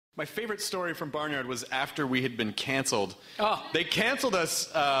My favorite story from Barnyard was after we had been canceled. Oh. They canceled us.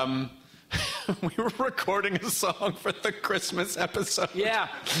 We were recording a song for the Christmas episode. Yeah.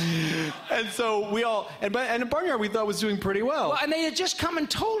 And so we all, and in Barnyard we thought was doing pretty well. Well, and they had just come and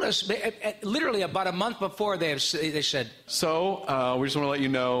told us, literally about a month before, they said. So we just want to let you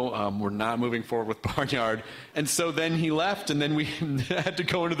know we're not moving forward with Barnyard. And so then he left, and then we had to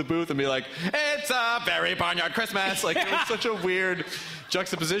go into the booth and be like, it's a very Barnyard Christmas. Like, it was such a weird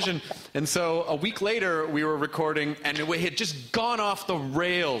juxtaposition. And so a week later, we were recording, and it had just gone off the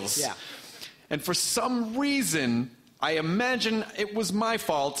rails. Yeah. And for some reason, I imagine it was my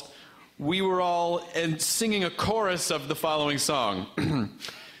fault, we were all singing a chorus of the following song.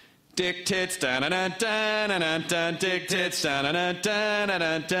 Dick tits, da-na-na-da-na-na-da, dick tits,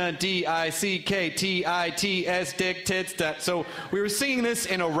 da-na-na-da-na-na-da, D-I-C-K-T-I-T-S, dick tits, da. So we were singing this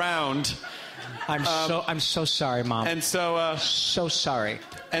in a round. I'm so sorry, Mom. And so... so sorry.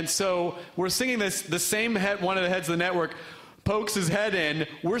 And so we're singing this, the same head, one of the heads of the network, pokes his head in.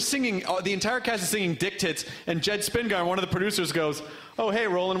 We're singing, the entire cast is singing Dick Tits, and Jed Spingarn, one of the producers, goes, oh, hey,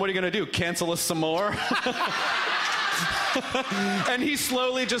 Roland, what are you going to do, cancel us some more? And he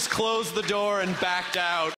slowly just closed the door and backed out.